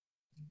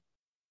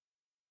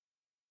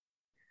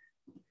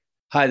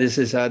Hi, this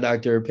is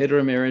Dr. Pedro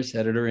Ramirez,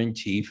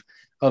 editor-in-chief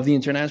of the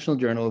International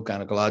Journal of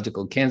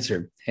Gynecological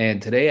Cancer.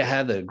 And today I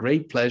have the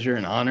great pleasure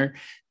and honor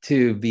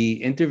to be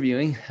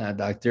interviewing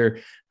Dr.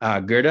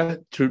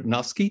 Gerda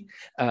Trutnovsky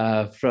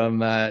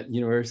from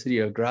University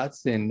of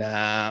Graz in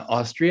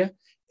Austria.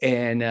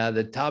 And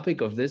the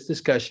topic of this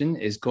discussion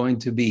is going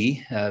to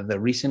be the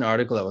recent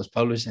article that was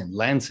published in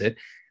Lancet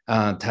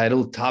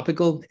titled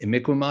Topical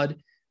Imiquimod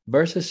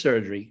versus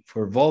Surgery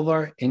for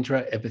Vulvar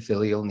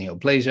Intraepithelial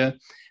Neoplasia,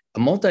 a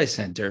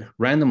multi-center,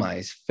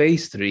 randomized,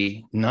 phase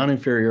 3,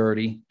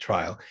 non-inferiority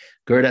trial.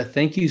 Gerda,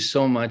 thank you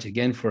so much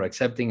again for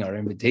accepting our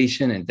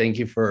invitation, and thank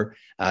you for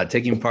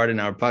taking part in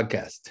our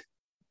podcast.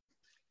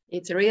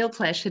 It's a real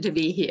pleasure to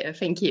be here.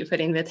 Thank you for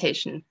the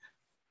invitation.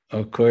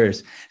 Of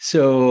course.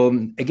 So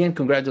again,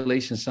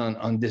 congratulations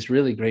on this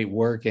really great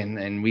work.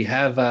 And we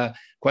have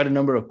quite a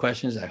number of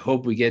questions. I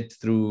hope we get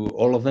through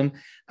all of them.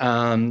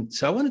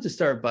 So I wanted to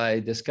start by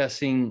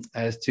discussing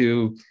as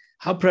to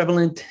how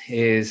prevalent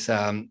is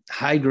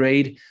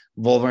high-grade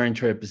vulvar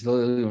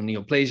intraepithelial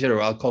neoplasia, or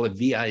I'll call it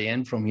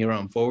VIN from here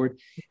on forward,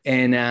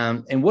 and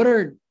what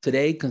are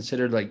today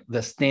considered like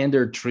the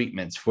standard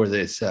treatments for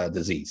this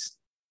disease?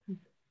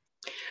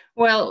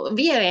 Well,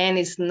 VIN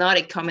is not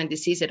a common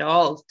disease at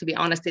all. To be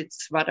honest,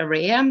 it's rather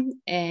rare.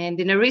 And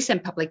in a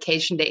recent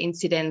publication, the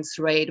incidence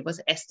rate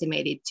was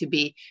estimated to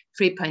be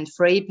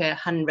 3.3 per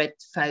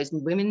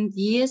 100,000 women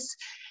years.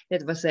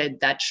 That was a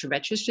Dutch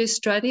registry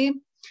study.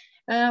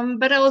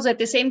 But also at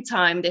the same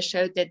time, they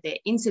showed that the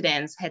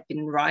incidence had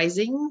been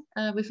rising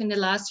within the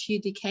last few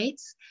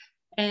decades.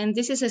 And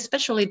this is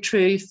especially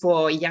true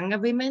for younger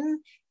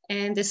women,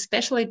 and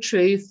especially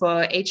true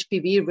for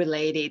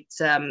HPV-related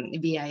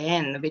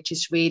VIN, which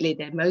is really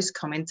the most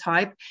common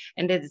type.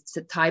 And that it's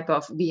the type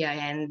of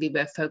VIN we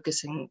were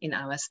focusing in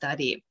our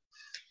study.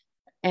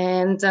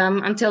 And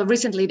until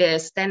recently, the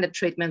standard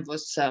treatment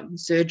was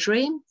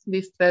surgery,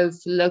 with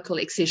both local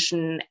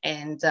excision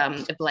and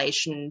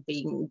ablation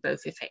being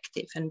both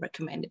effective and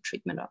recommended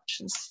treatment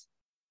options.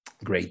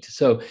 Great.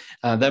 So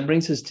that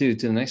brings us to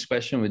the next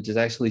question, which is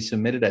actually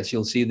submitted. As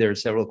you'll see, there are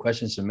several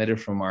questions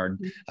submitted from our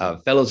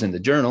fellows in the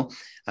journal.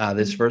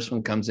 This first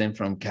one comes in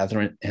from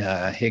Catherine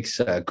Hicks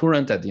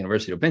Courant at the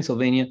University of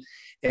Pennsylvania.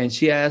 And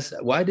she asked,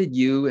 why did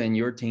you and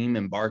your team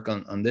embark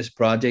on this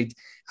project?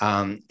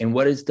 And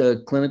what is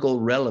the clinical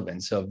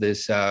relevance of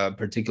this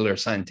particular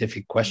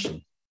scientific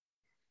question?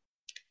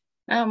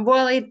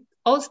 Well, it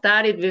all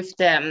started with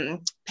the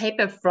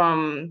paper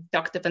from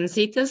Dr. Van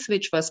Zieters,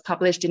 which was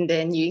published in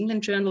the New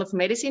England Journal of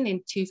Medicine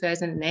in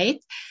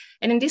 2008.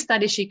 And in this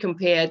study, she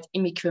compared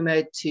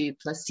Imiquimod to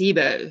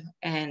placebo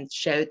and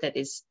showed that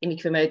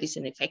Imiquimod is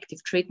an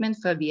effective treatment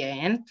for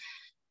VIN.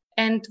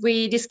 And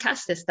we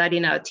discussed the study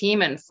in our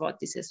team and thought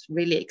this is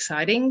really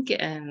exciting,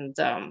 and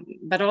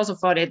but also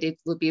thought that it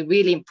would be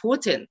really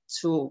important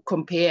to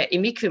compare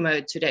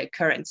Imiquimod to the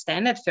current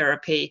standard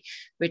therapy,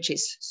 which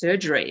is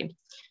surgery.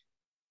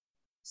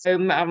 So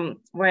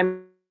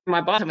when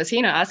my boss,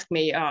 Masina, asked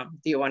me,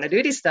 do you want to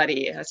do this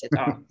study? I said,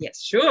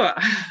 yes, sure.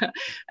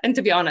 And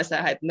to be honest,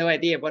 I had no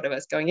idea what I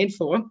was going in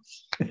for.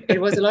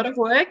 It was a lot of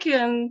work,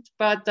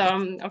 but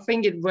I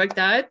think it worked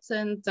out,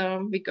 and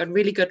we got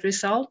really good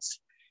results.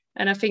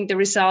 And I think the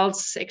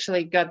results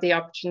actually got the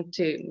option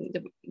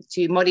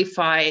to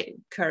modify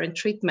current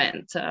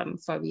treatment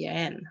for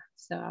VIN.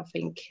 So I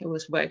think it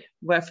was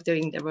worth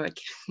doing the work.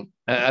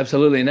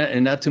 Absolutely.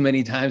 And not too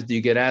many times do you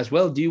get asked,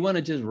 well, do you want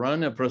to just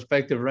run a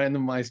prospective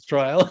randomized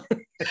trial?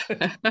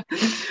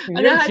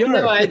 And I had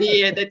no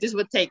idea that this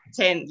would take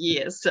 10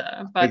 years.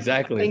 But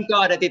exactly. Thank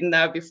God I didn't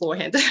know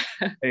beforehand.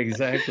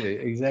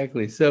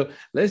 Exactly. So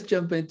let's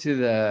jump into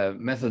the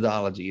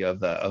methodology of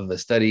the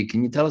study.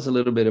 Can you tell us a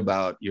little bit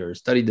about your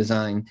study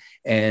design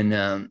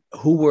and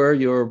who were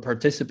your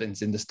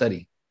participants in the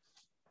study?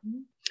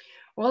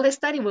 Well, the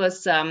study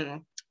was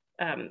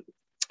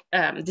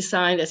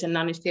designed as a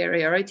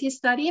non-inferiority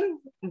study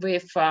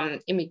with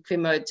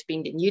Imiquimod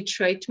being the new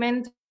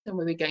treatment. And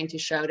we were going to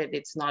show that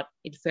it's not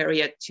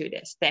inferior to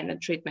the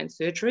standard treatment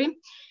surgery.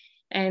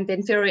 And the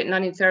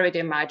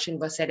non-inferiority margin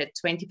was set at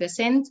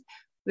 20%,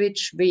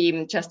 which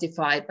we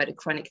justified by the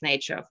chronic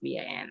nature of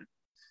VIN.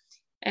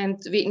 And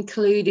we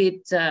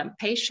included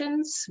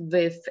patients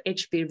with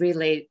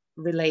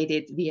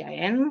HPV-related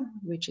VIN,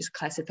 which is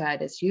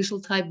classified as usual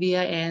type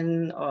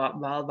VIN or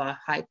vulvar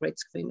high-grade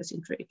squamous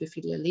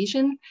intraepithelial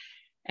lesion.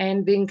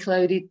 And we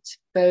included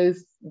both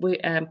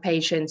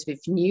patients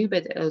with new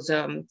but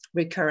also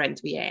recurrent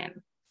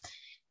VIN.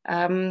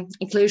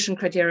 Inclusion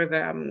criteria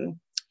were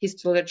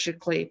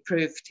histologically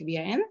proved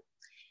VIN,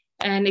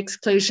 and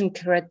exclusion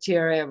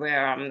criteria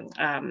were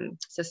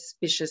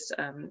suspicious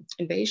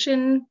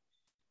invasion,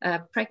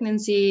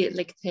 pregnancy,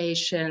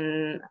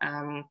 lactation,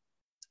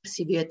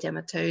 severe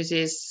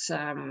dermatosis.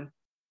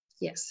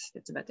 Yes,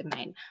 that's about the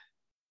main.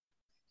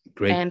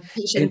 Great. And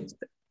patients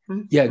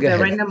were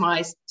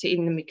randomized to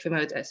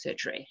Imiquimod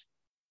surgery.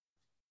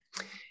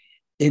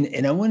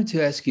 And I wanted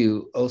to ask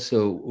you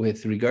also,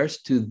 with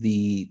regards to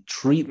the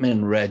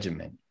treatment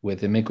regimen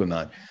with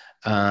Imiquimod,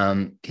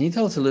 Can you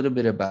tell us a little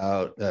bit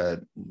about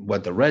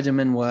what the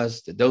regimen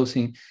was, the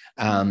dosing,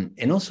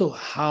 and also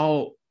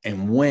how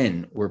and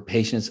when were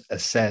patients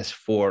assessed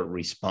for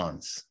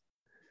response?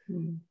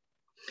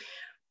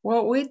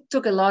 Well, we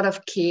took a lot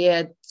of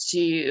care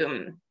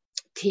to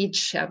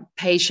teach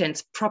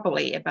patients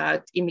properly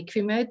about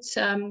Imiquimod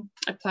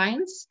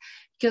appliance,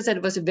 because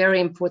that was a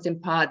very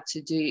important part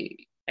to do.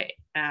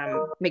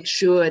 Make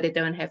sure they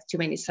don't have too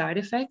many side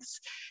effects.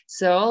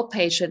 So all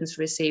patients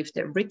received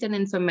the written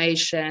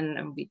information,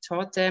 and we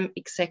taught them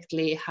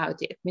exactly how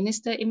to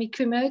administer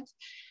Imiquimod.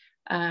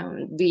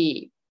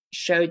 We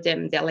showed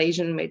them the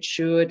lesion, made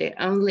sure they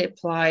only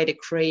apply the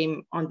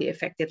cream on the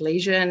affected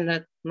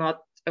lesion, not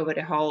over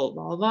the whole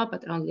vulva,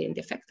 but only in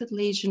the affected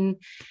lesion.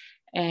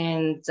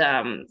 And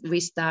we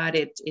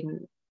started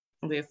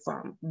with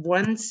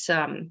once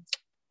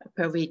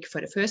per week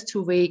for the first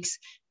 2 weeks,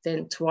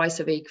 then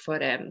twice a week for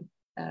the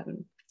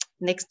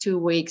next 2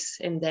 weeks,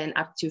 and then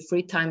up to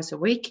 3 times a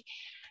week,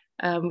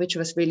 which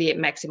was really a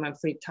maximum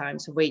 3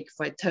 times a week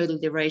for a total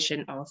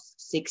duration of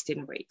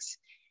 16 weeks.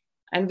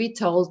 And we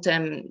told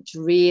them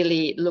to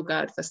really look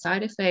out for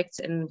side effects,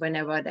 and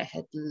whenever they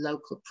had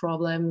local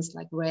problems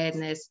like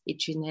redness,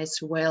 itchiness,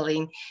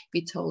 swelling,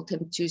 we told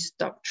them to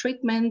stop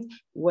treatment,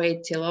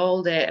 wait till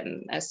all the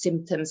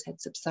symptoms had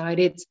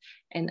subsided,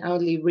 and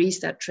only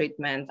restart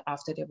treatment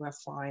after they were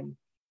fine.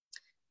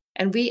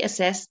 And we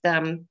assessed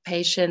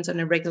patients on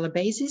a regular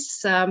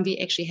basis. We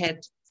actually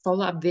had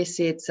follow-up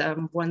visits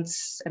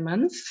once a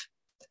month.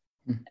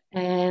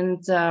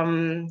 And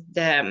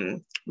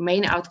the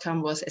main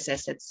outcome was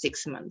assessed at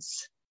 6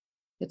 months.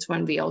 That's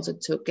when we also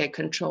took a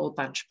control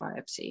bunch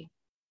biopsy.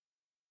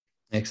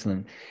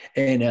 Excellent.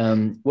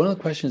 And one of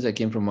the questions that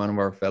came from one of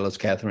our fellows,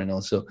 Catherine,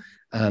 also,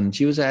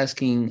 she was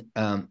asking,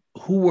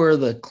 who were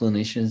the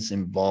clinicians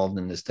involved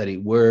in the study?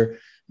 Were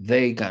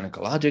they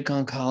gynecologic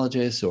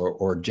oncologists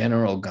or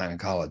general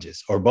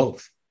gynecologists, or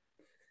both?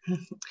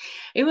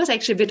 It was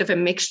actually a bit of a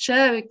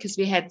mixture, because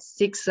we had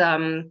 6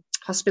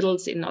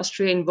 hospitals in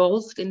Austria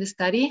involved in the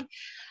study,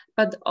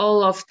 but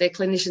all of the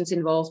clinicians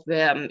involved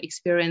were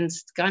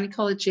experienced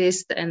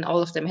gynecologists, and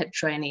all of them had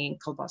training in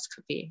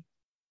colposcopy.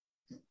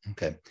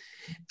 Okay.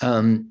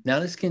 Now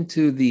let's get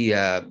into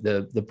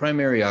the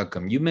primary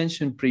outcome. You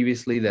mentioned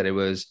previously that it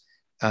was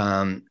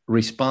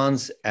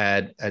response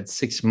at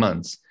 6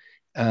 months.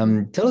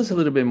 Tell us a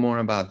little bit more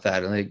about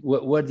that. Like,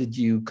 what did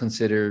you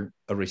consider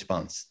a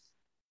response?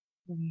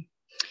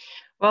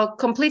 Well,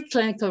 complete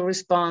clinical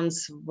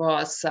response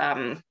was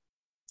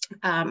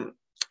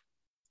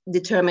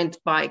determined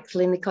by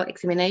clinical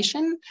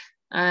examination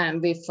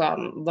with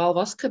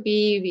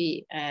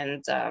vulvoscopy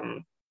and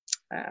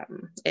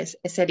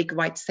aesthetic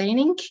white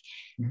staining.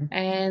 Mm-hmm.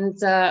 And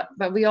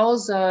but we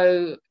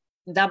also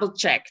double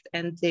checked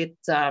and did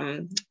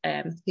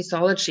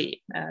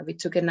histology. We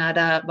took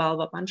another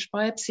vulvar bunch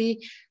biopsy,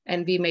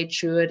 and we made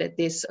sure that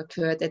this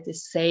occurred at the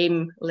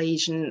same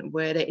lesion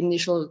where the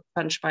initial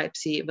bunch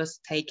biopsy was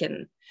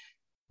taken.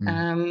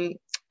 Mm.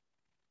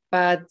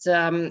 But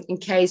in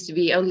case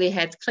we only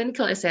had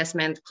clinical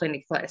assessment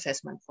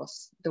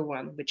was the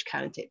one which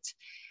counted.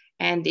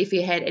 And if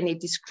we had any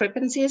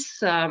discrepancies,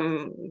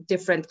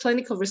 different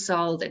clinical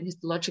result and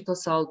histological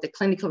result, the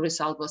clinical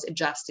result was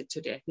adjusted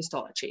to the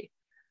histology,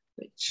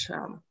 which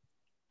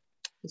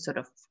is sort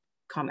of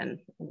common.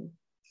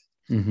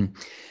 Mm-hmm.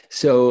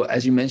 So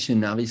as you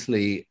mentioned,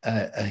 obviously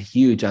a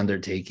huge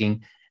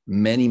undertaking,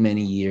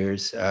 many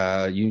years.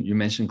 You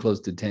mentioned close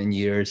to 10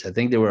 years. I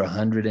think there were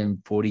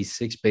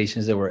 146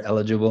 patients that were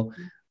eligible,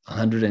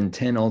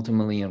 110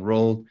 ultimately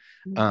enrolled.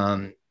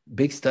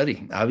 Big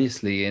study,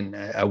 obviously, and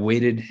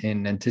awaited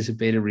and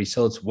anticipated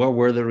results. What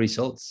were the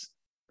results?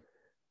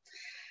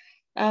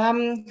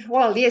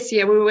 Well, yes,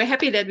 we were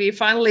happy that we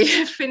finally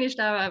finished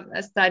our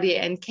study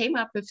and came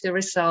up with the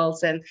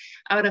results. And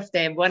out of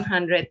the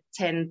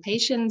 110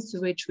 patients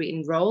which we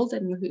enrolled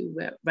and who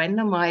were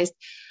randomized,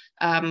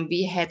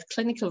 we had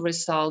clinical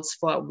results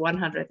for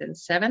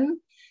 107,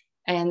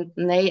 and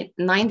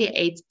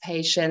 98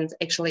 patients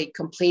actually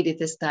completed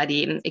the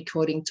study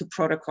according to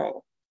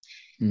protocol.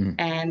 Mm.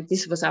 And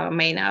this was our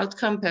main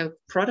outcome per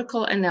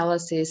protocol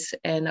analysis.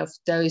 And of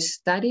those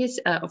studies,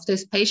 of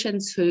those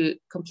patients who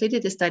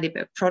completed the study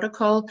per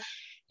protocol,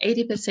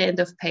 80%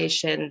 of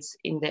patients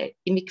in the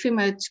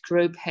Imiquimod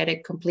group had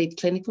a complete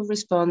clinical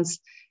response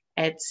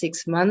at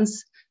 6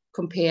 months,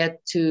 compared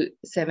to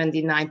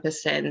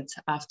 79%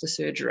 after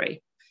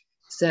surgery.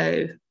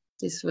 So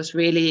this was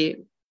really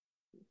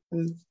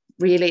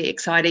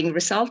exciting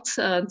results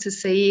to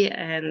see.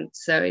 And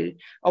so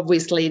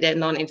obviously the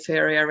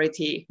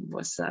non-inferiority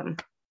was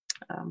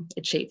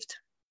achieved.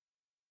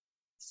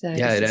 So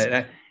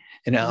yeah,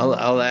 and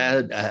I'll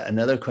add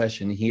another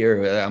question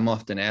here. I'm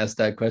often asked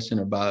that question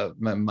about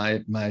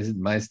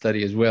my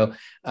study as well.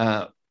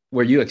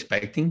 Were you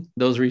expecting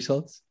those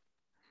results?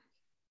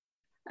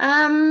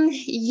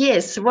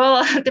 Yes,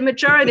 well, the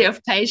majority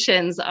of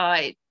patients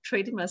I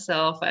treated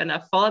myself and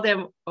I followed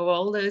them over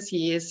all those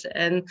years.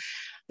 And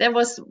that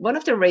was one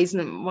of the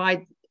reasons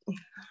why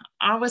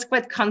I was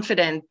quite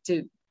confident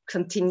to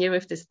continue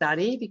with the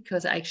study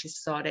because I actually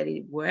saw that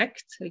it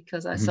worked,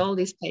 because I saw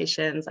these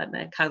patients and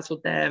I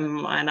counseled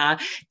them and I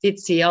did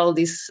see all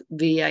these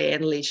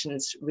VIN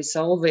lesions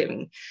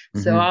resolving.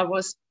 So I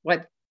was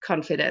quite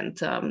confident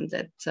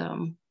that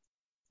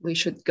we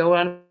should go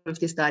on with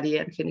the study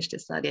and finish the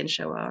study and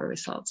show our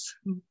results.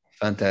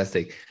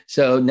 Fantastic.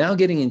 So now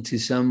getting into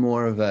some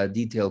more of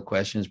detailed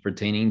questions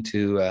pertaining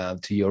to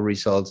your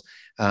results,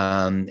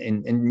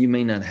 and you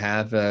may not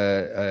have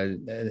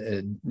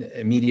an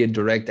immediate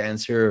direct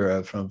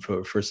answer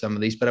for some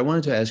of these, but I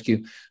wanted to ask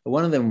you.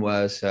 One of them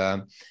was,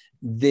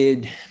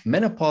 did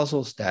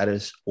menopausal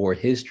status or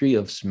history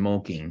of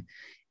smoking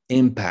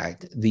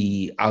impact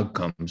the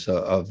outcomes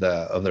of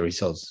the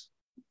results?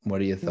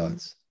 What are your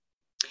thoughts?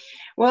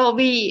 Well,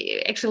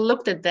 we actually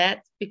looked at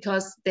that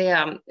because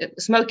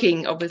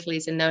smoking obviously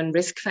is a known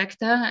risk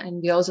factor,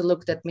 and we also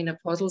looked at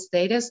menopausal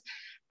status.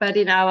 But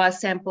in our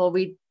sample,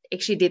 we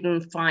actually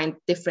didn't find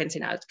difference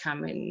in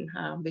outcome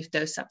with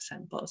those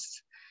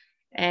subsamples.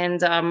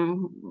 And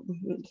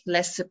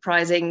less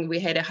surprising, we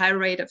had a high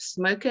rate of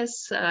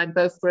smokers. In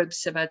both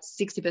groups, about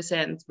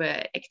 60%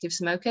 were active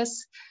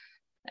smokers.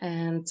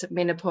 And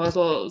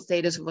menopausal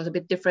status was a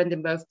bit different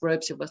in both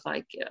groups. It was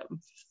like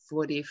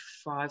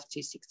 45 to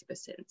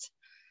 60%,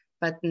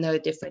 but no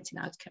difference in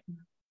outcome.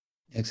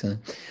 Excellent.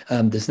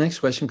 This next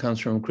question comes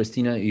from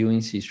Christina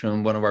Ewing. She's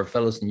from one of our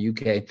fellows in the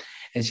UK.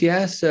 And she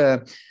asked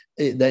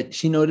that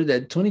she noted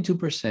that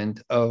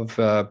 22%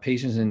 of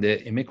patients in the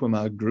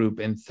Imiquimod group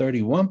and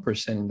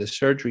 31% in the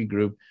surgery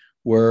group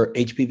were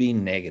HPV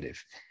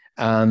negative.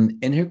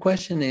 And her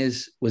question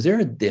is, was there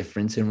a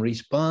difference in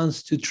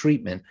response to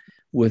treatment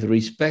with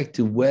respect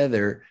to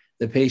whether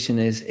the patient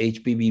is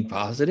HPV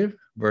positive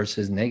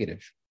versus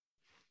negative?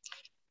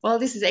 Well,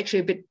 this is actually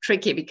a bit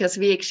tricky because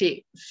we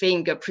actually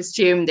think or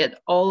presume that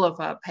all of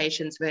our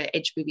patients were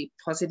HPV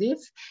positive,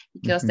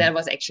 because that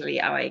was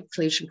actually our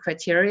inclusion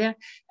criteria.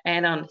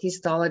 And on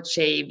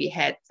histology, we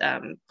had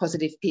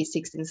positive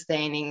P16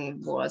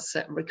 staining was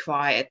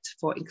required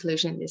for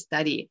inclusion in the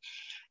study.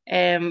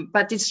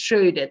 But it's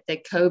true that the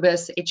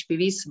COBAS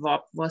HPV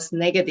swab was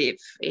negative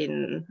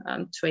in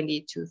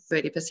 20 to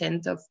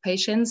 30% of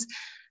patients.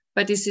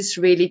 But this is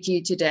really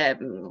due to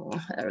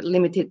the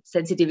limited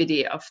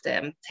sensitivity of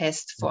the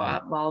test for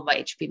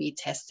vulvar HPV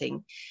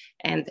testing.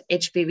 And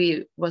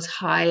HPV was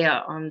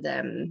higher on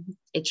the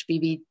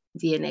HPV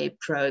DNA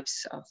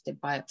probes of the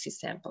biopsy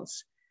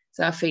samples.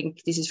 So I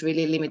think this is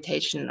really a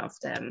limitation of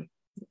the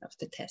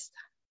test.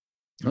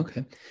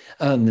 Okay.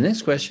 The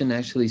next question,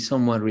 actually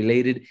somewhat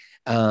related,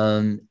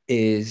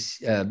 is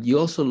you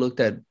also looked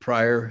at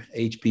prior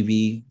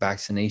HPV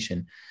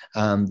vaccination.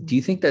 Do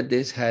you think that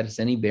this has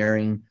any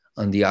bearing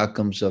on the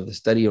outcomes of the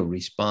study or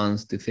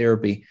response to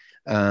therapy,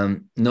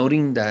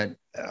 noting that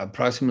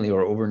approximately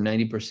or over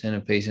 90%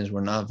 of patients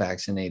were not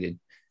vaccinated?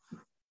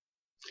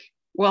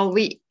 Well,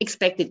 we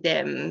expected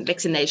the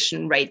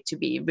vaccination rate to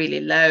be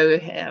really low,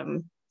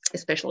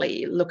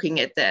 especially looking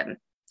at the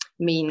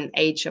mean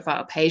age of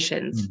our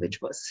patients, which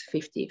was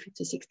 50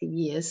 to 60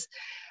 years.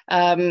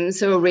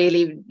 So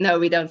really, no,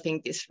 we don't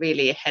think this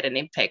really had an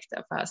impact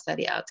of our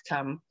study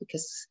outcome,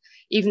 because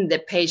even the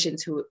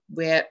patients who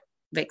were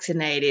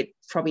vaccinated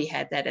probably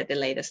had that at a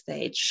later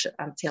stage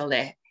until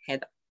they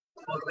had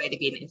already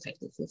been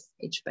infected with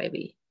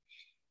HPV.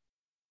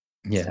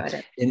 Yeah,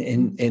 so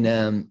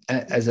and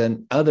as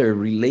an other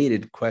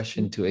related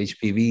question to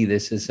HPV,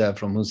 this is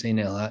from Hussein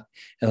El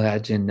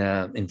Haj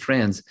in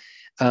France.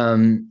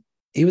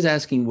 He was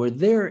asking, were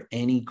there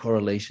any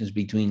correlations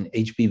between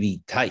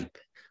HPV type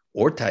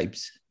or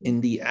types in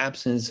the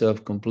absence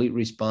of complete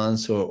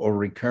response or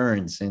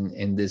recurrence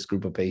in this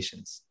group of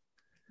patients?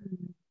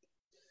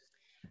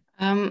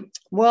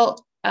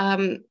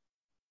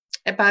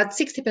 About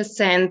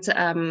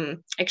 60%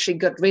 actually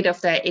got rid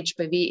of their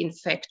HPV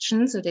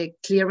infection, so the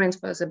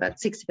clearance was about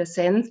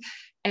 60%.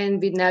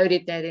 And we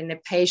noted that in the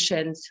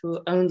patients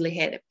who only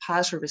had a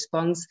partial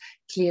response,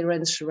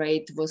 clearance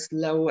rate was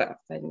lower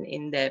than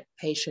in the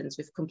patients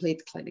with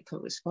complete clinical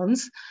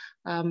response,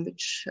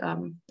 which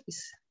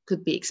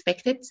could be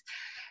expected.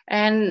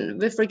 And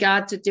with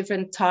regard to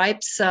different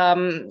types,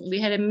 we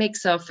had a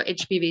mix of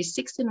HPV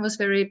 16 was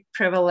very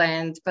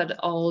prevalent, but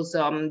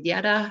also the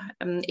other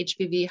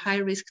HPV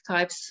high-risk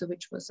types,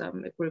 which was a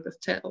group of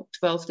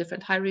 12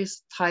 different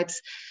high-risk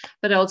types,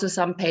 but also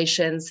some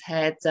patients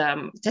had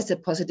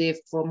tested positive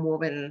for more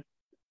than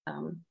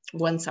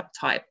one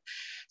subtype.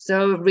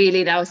 So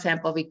really in our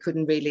sample, we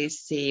couldn't really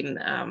see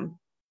a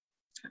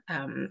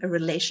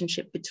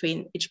relationship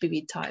between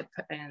HPV type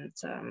and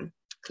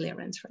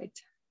clearance rate.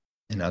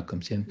 And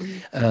outcomes, yeah.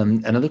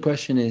 Another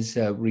question is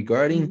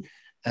regarding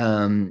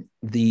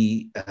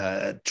the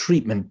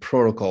treatment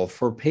protocol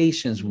for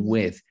patients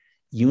with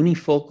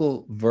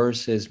unifocal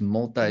versus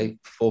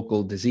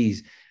multifocal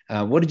disease.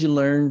 What did you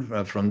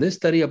learn from this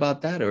study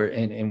about that,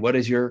 and what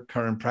is your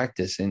current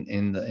practice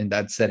in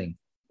that setting?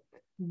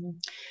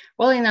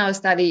 Well, in our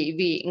study,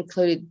 we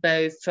included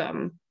both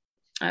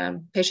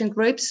patient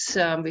groups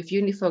with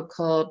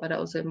unifocal, but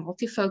also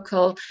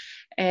multifocal,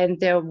 and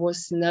there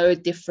was no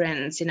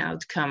difference in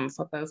outcome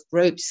for both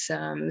groups.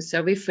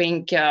 So we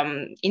think,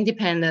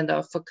 independent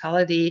of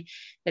focality,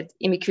 that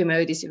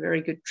Imiquimod is a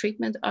very good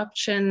treatment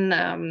option,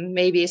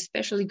 maybe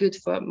especially good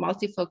for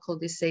multifocal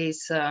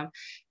disease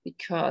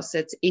because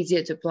it's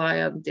easier to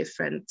apply on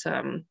different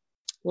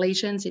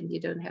lesions and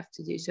you don't have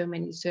to do so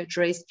many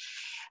surgeries.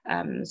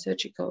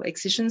 Surgical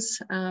excisions.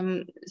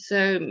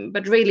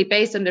 But really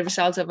based on the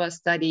results of our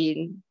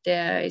study,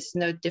 there is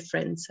no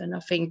difference. And I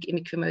think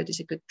Imiquimod is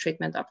a good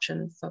treatment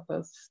option for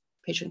both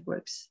patient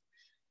groups.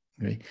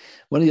 Great.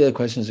 One of the other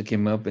questions that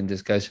came up in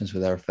discussions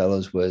with our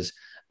fellows was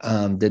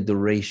the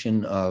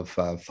duration of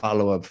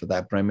follow-up for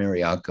that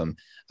primary outcome.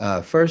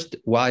 First,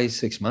 why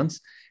 6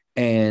 months?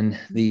 And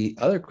the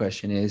other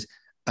question is,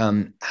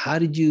 how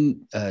did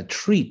you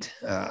treat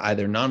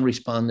either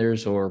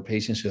non-responders or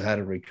patients who had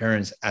a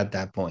recurrence at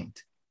that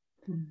point?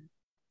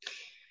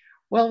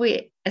 Well,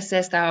 we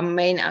assessed our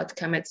main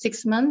outcome at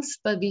 6 months,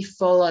 but we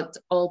followed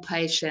all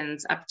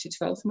patients up to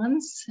 12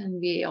 months.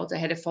 And we also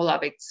had a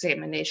follow-up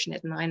examination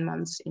at 9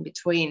 months in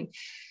between.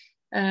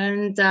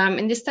 And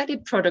in the study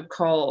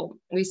protocol,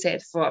 we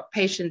said for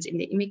patients in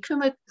the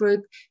Imiquimod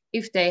group,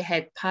 if they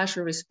had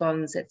partial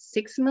response at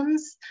 6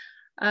 months,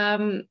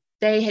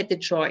 they had the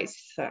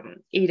choice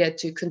either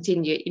to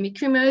continue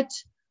Imiquimod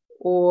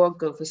or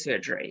go for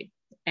surgery.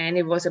 And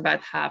it was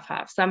about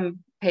half-half. Some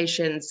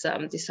patients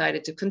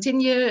decided to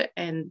continue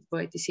and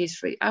were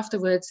disease-free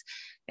afterwards,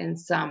 and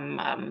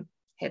some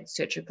had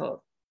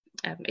surgical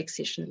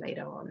excision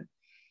later on.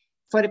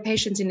 For the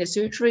patients in the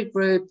surgery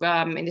group,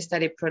 in the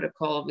study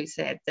protocol, we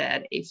said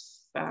that if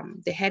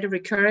they had a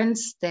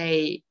recurrence,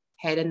 they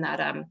had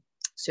another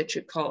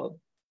surgical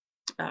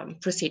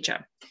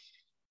procedure.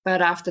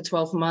 But after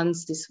 12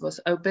 months, this was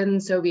open.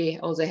 So we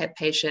also had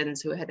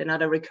patients who had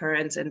another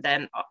recurrence and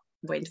then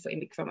went for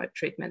Imiquimod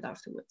treatment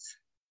afterwards.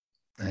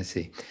 I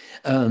see.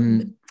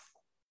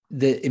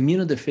 The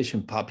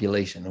immunodeficient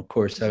population, of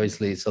course,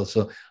 obviously it's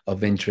also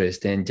of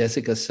interest. And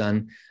Jessica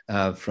Sun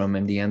from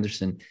MD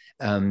Anderson,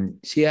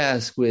 she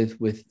asked,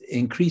 with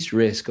increased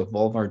risk of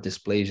vulvar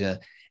dysplasia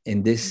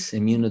in this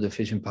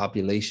immunodeficient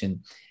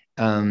population,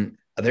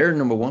 are there,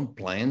 number one,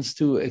 plans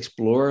to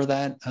explore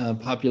that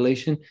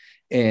population?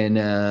 And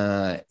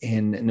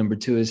number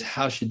two is,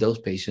 how should those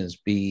patients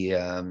be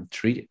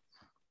treated?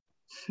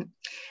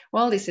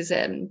 Well, this is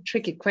a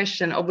tricky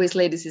question.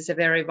 Obviously, this is a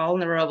very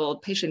vulnerable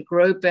patient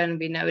group, and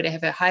we know they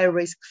have a higher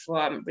risk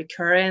for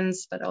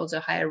recurrence, but also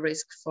higher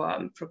risk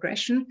for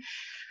progression.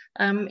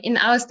 In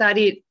our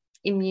study,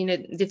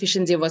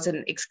 immunodeficiency was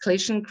an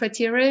exclusion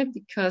criteria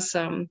because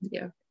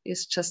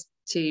it's just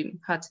too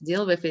hard to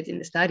deal with it in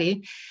the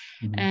study.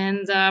 Mm-hmm.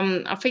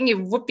 And I think it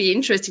would be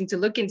interesting to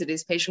look into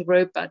this patient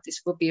group, but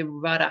this would be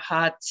rather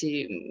hard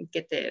to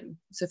get the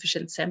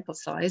sufficient sample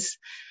size.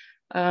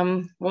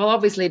 Well,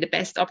 obviously, the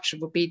best option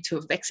would be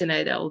to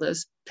vaccinate all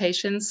those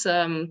patients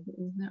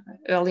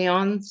early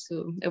on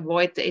to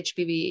avoid the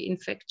HPV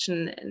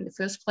infection in the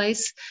first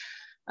place.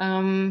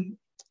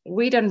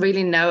 We don't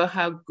really know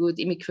how good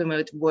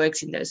Imiquimod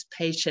works in those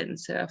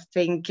patients. So I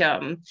think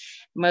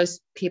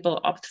most people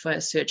opt for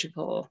a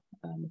surgical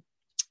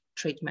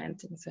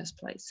treatment in the first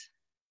place.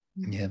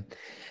 Yeah.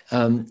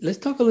 Let's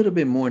talk a little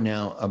bit more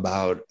now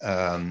about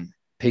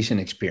patient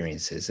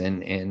experiences.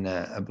 And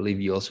I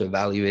believe you also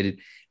evaluated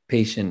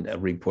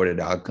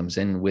patient-reported outcomes.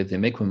 And with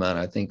Imiquimod,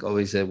 I think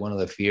always one of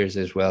the fears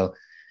as well,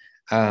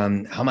 how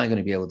am I going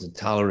to be able to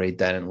tolerate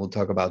that? And we'll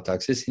talk about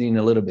toxicity in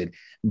a little bit.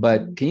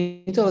 But can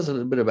you tell us a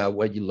little bit about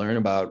what you learned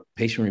about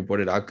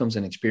patient-reported outcomes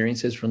and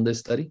experiences from this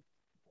study?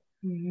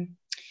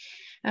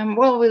 Mm-hmm.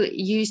 Well, we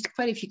used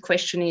quite a few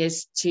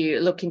questionnaires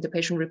to look into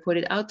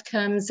patient-reported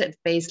outcomes at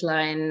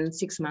baseline,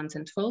 6 months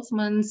and 12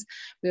 months.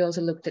 We also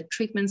looked at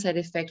treatment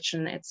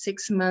satisfaction at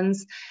 6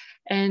 months.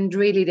 And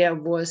really, there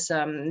was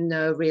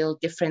no real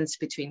difference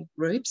between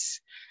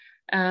groups.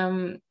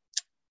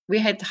 We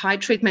had high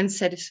treatment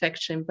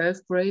satisfaction in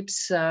both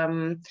groups.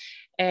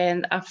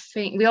 And I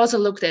think we also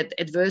looked at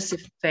adverse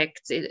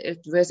effects,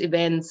 adverse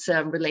events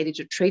related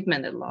to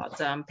treatment a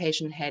lot.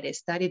 Patient had a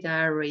study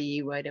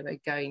diary where they were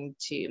going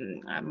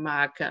to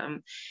mark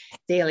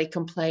daily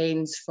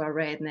complaints for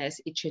redness,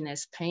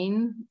 itchiness,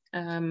 pain.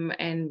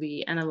 And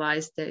we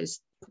analyzed those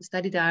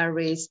study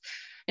diaries.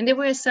 And there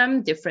were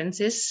some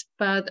differences,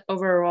 but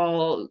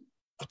overall,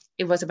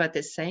 it was about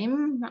the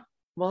same.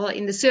 Well,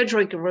 in the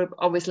surgery group,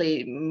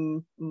 obviously,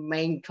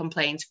 main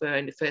complaints were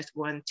in the first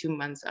 1-2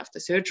 months after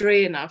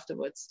surgery, and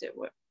afterwards they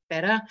were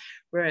better.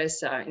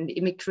 Whereas in the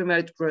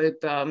Imiquimod group,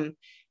 the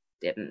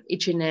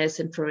itchiness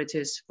and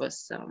pruritus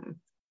was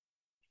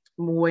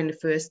more in the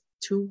first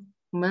 2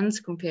 months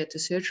compared to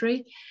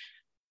surgery.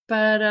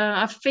 But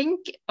I think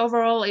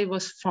overall it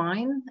was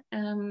fine.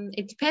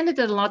 It depended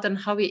a lot on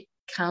how we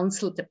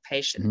counseled the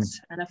patients.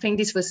 Mm-hmm. And I think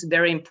this was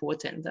very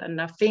important. And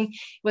I think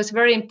it was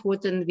very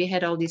important we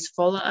had all these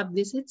follow-up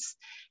visits,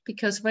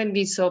 because when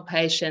we saw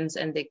patients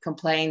and they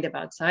complained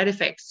about side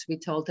effects, we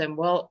told them,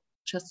 well,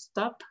 just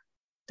stop.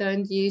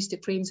 Don't use the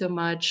cream so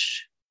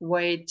much.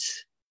 Wait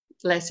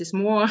less is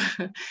more.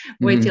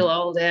 Wait till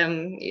all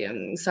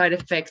the side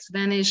effects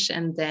vanish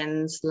and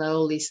then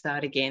slowly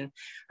start again.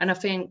 And I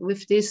think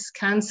with this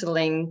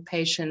counseling,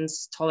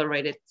 patients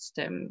tolerated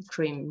the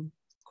cream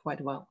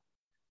quite well.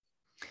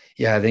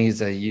 Yeah, I think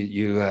it's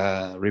you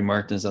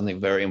remarked on something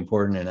very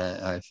important, and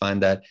I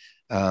find that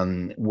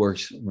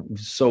works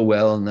so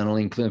well, not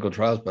only in clinical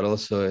trials, but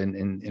also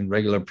in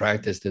regular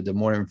practice, that the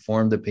more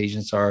informed the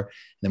patients are,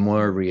 the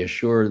more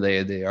reassured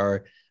they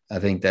are. I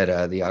think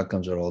that the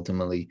outcomes are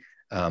ultimately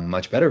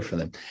much better for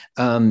them.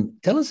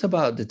 Tell us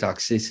about the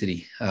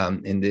toxicity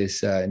in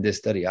this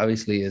study.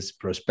 Obviously, it's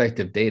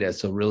prospective data,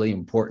 so really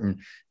important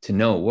to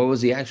know. What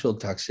was the actual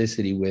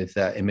toxicity with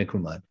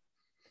Imiquimod?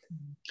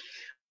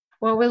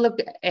 Well, we look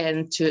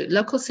into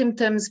local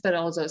symptoms, but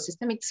also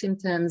systemic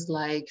symptoms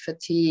like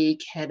fatigue,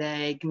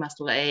 headache,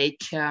 muscle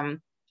ache,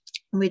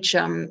 which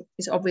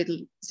is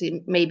obviously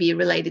maybe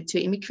related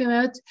to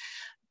Imiquimod.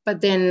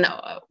 But then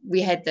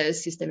we had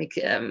those systemic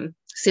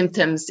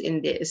symptoms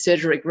in the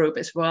surgery group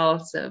as well,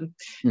 so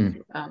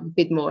a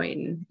bit more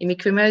in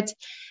Imiquimod.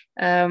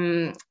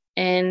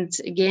 And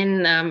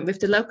again, with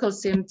the local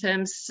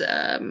symptoms,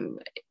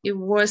 it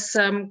was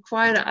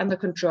quite under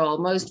control.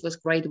 Most was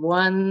grade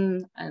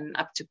 1 and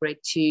up to grade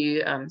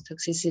 2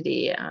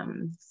 toxicity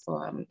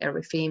for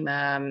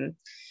erythema,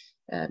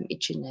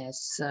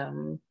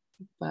 itchiness,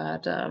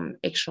 but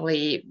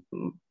actually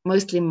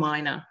mostly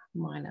minor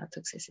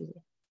toxicity.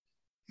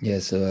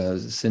 Yes,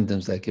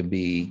 symptoms that could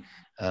be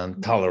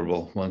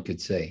tolerable, one could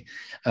say.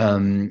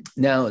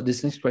 Now,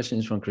 this next question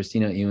is from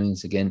Christina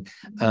Ewings again.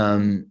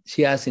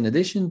 She asked, in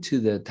addition to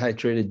the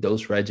titrated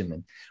dose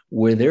regimen,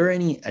 were there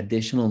any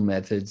additional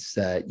methods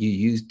that you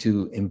used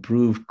to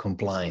improve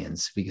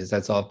compliance? Because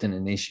that's often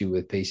an issue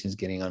with patients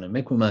getting on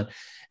Imiquimod.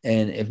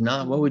 And if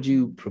not, what would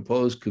you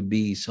propose could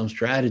be some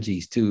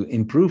strategies to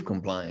improve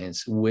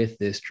compliance with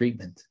this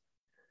treatment?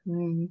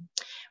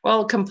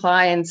 Well,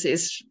 compliance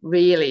is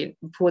really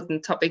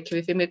important topic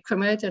with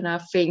Imiquimod, and I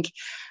think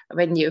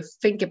when you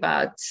think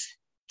about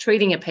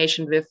treating a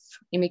patient with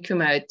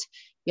Imiquimod,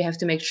 you have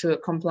to make sure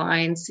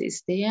compliance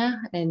is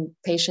there and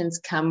patients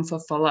come for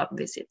follow-up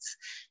visits,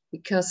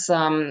 because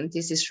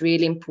this is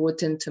really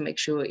important to make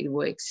sure it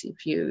works.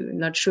 If you're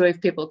not sure if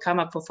people come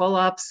up for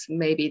follow-ups,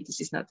 maybe this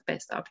is not the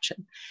best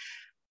option.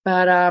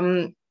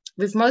 But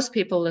with most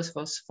people, this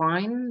was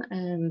fine,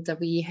 and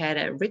we had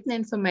a written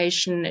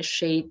information, a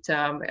sheet,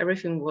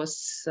 everything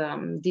was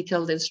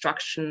detailed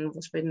instruction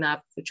was written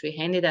up, which we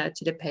handed out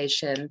to the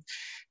patient,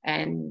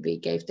 and we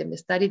gave them a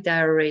study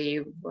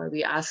diary where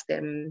we asked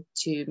them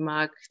to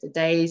mark the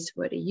days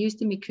where they used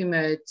the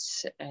Imiquimod,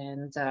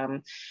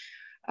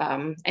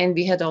 and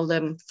we had all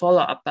the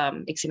follow-up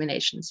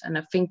examinations, and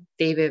I think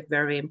they were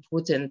very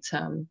important,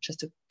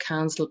 just to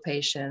counsel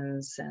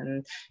patients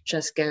and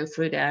just go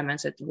through them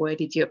and said, where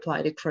did you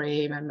apply the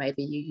cream, and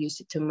maybe you used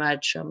it too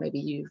much, or maybe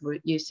you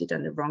used it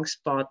on the wrong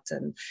spot,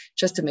 and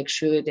just to make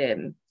sure they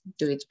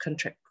do it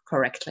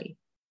correctly.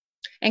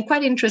 And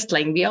quite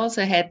interesting, we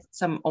also had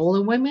some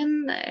older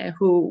women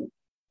who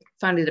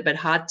found it a bit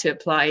hard to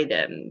apply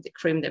the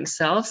cream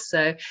themselves.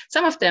 So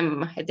some of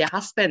them had their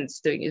husbands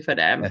doing it for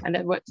them, and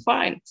it worked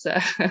fine. So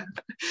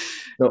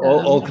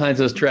all kinds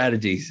of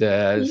strategies.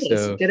 Yes,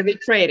 so got to be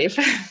creative.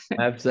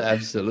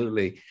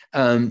 Absolutely.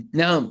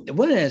 Now, I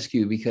want to ask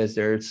you, because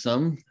there are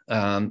some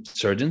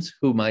surgeons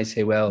who might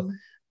say, well,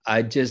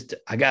 I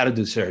got to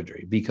do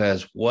surgery,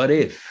 because what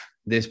if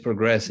this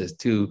progresses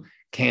to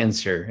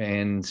cancer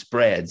and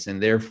spreads,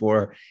 and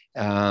therefore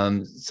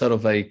sort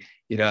of like,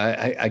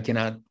 I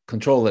cannot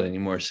control it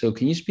anymore. So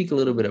can you speak a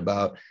little bit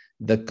about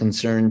the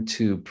concern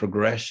to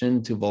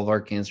progression to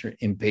vulvar cancer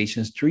in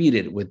patients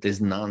treated with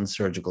this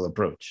non-surgical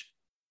approach?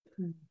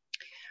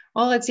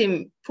 Well, it's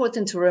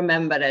important to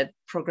remember that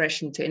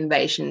progression to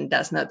invasion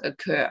does not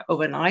occur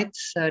overnight.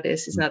 So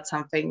this is not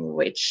something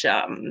which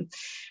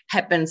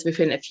happens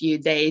within a few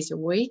days or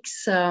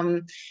weeks.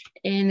 And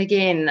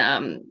again,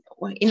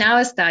 in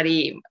our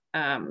study,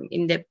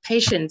 in the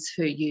patients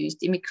who used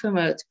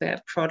Imiquimod per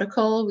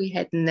protocol, we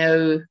had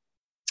no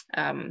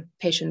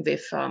patient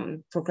with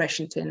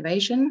progression to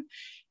invasion.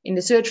 In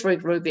the surgery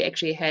group, we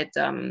actually had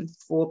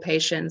 4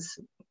 patients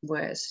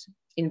where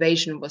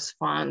invasion was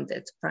found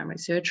at primary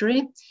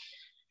surgery.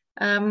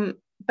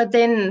 But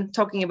then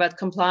talking about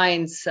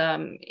compliance,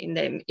 in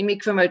the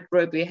Imiquimod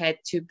group, we had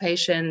 2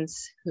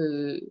 patients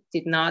who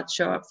did not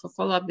show up for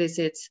follow-up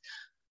visits.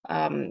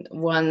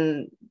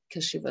 One,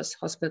 because she was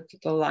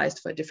hospitalized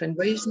for a different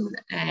reason,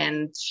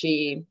 and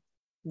she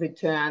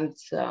returned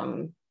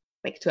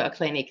back to our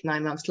clinic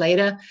 9 months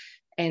later.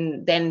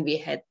 And then we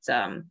had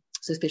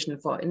suspicion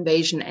for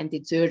invasion and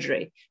did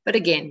surgery. But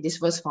again, this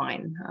was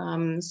fine.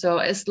 So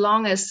as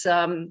long as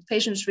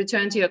patients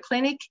return to your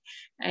clinic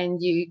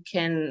and you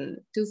can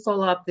do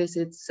follow-up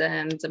visits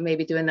and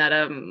maybe do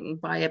another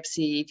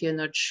biopsy if you're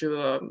not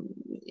sure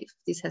if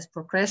this has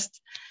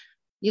progressed,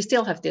 you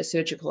still have the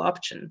surgical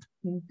option.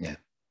 Yeah,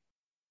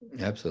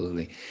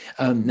 absolutely.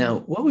 Now,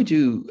 what would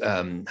you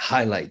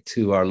highlight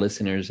to our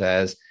listeners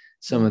as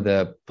some of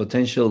the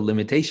potential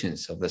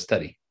limitations of the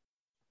study?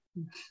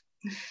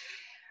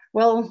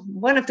 Well,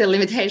 one of the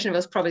limitations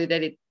was probably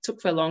that it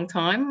took for a long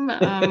time.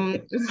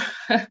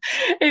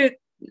 It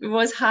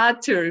was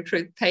hard to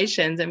recruit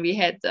patients, and we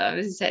had,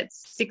 as I said,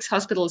 6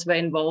 hospitals were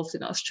involved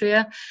in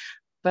Austria,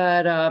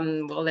 but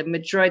well, the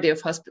majority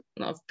of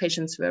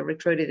patients were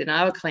recruited in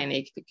our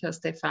clinic because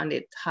they found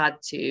it hard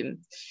to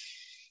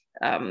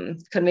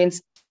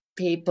convince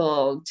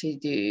people to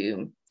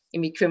do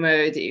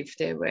Imiquimod if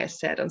they were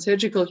set on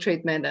surgical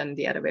treatment and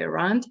the other way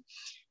around.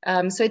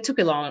 So it took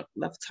a lot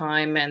of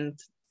time, and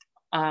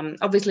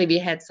obviously we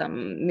had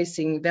some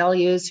missing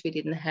values. We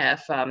didn't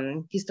have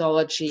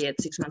histology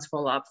at 6 months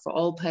follow-up for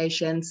all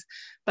patients,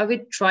 but we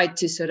tried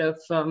to sort of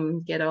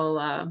get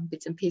all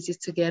bits and pieces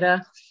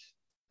together,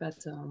 but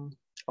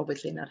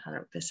obviously not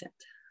 100%.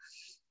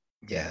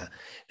 Yeah,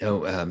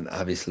 no,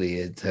 obviously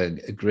it's a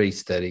great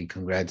study.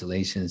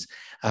 Congratulations.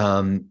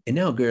 And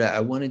now, Gerda, I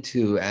wanted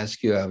to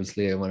ask you,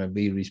 obviously, I want to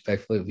be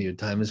respectful of your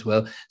time as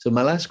well. So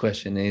my last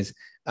question is,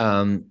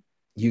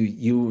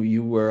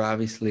 you were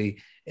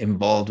obviously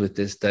involved with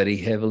this study,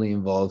 heavily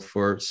involved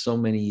for so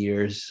many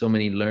years, so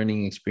many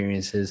learning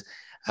experiences.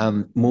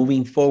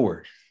 Moving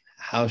forward,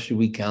 how should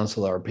we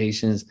counsel our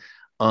patients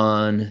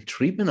on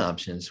treatment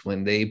options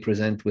when they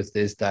present with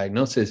this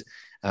diagnosis?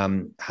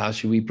 How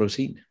should we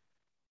proceed?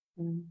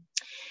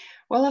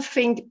 Well, I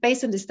think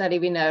based on the study,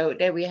 we know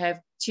that we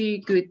have 2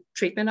 good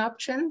treatment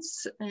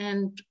options,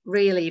 and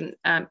really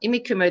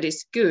Imiquimod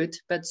is good,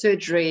 but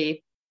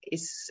surgery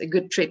is a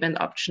good treatment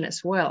option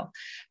as well.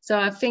 So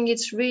I think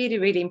it's really,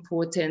 really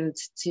important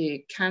to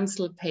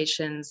counsel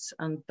patients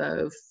on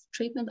both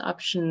treatment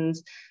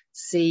options,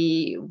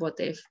 see what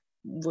they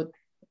would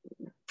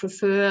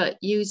prefer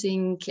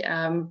using,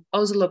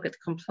 also look at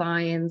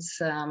compliance.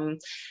 So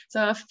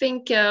I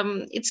think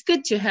it's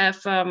good to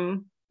have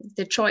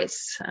the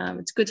choice.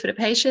 It's good for the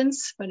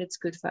patients, but it's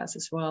good for us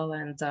as well.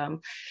 And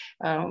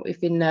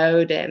if we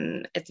know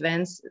then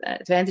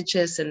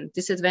advantages and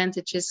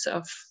disadvantages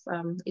of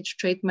each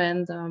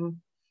treatment,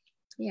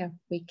 yeah,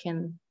 we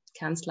can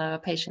counsel our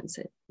patients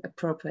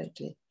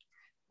appropriately.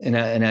 And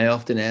I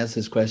often ask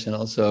this question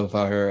also of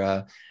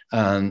our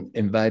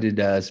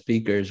invited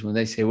speakers when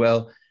they say,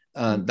 well,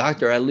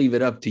 doctor, I leave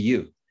it up to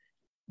you.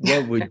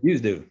 What would you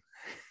do?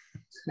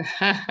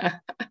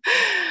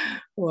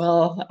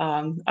 Well,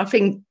 I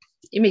think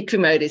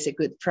Imiquimod is a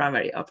good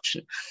primary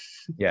option.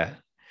 Yeah,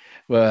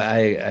 well,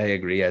 I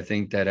agree. I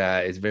think that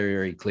it's very,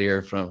 very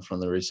clear from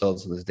the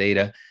results of this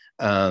data.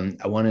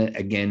 I want to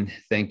again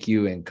thank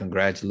you and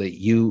congratulate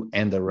you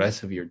and the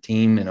rest of your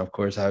team, and of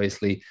course,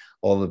 obviously,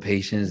 all the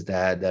patients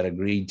that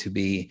agreed to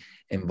be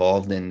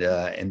involved in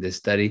this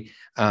study.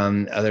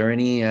 Are there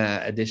any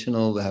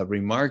additional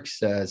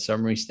remarks,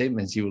 summary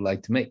statements you would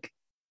like to make?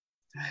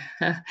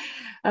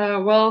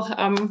 Well,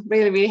 I'm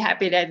really, really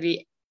happy that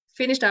we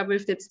finished up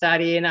with that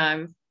study, and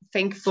I'm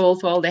thankful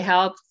for all the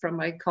help from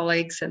my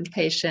colleagues and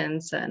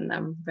patients, and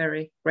I'm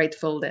very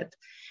grateful that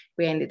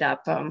we ended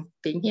up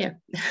being here.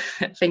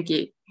 Thank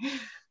you.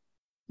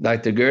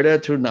 Dr. Gerda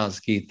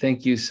Trutnovsky,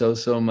 thank you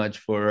so much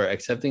for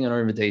accepting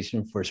our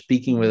invitation, for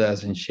speaking with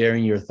us and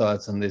sharing your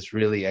thoughts on this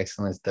really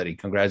excellent study.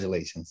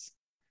 Congratulations.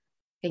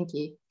 Thank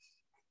you.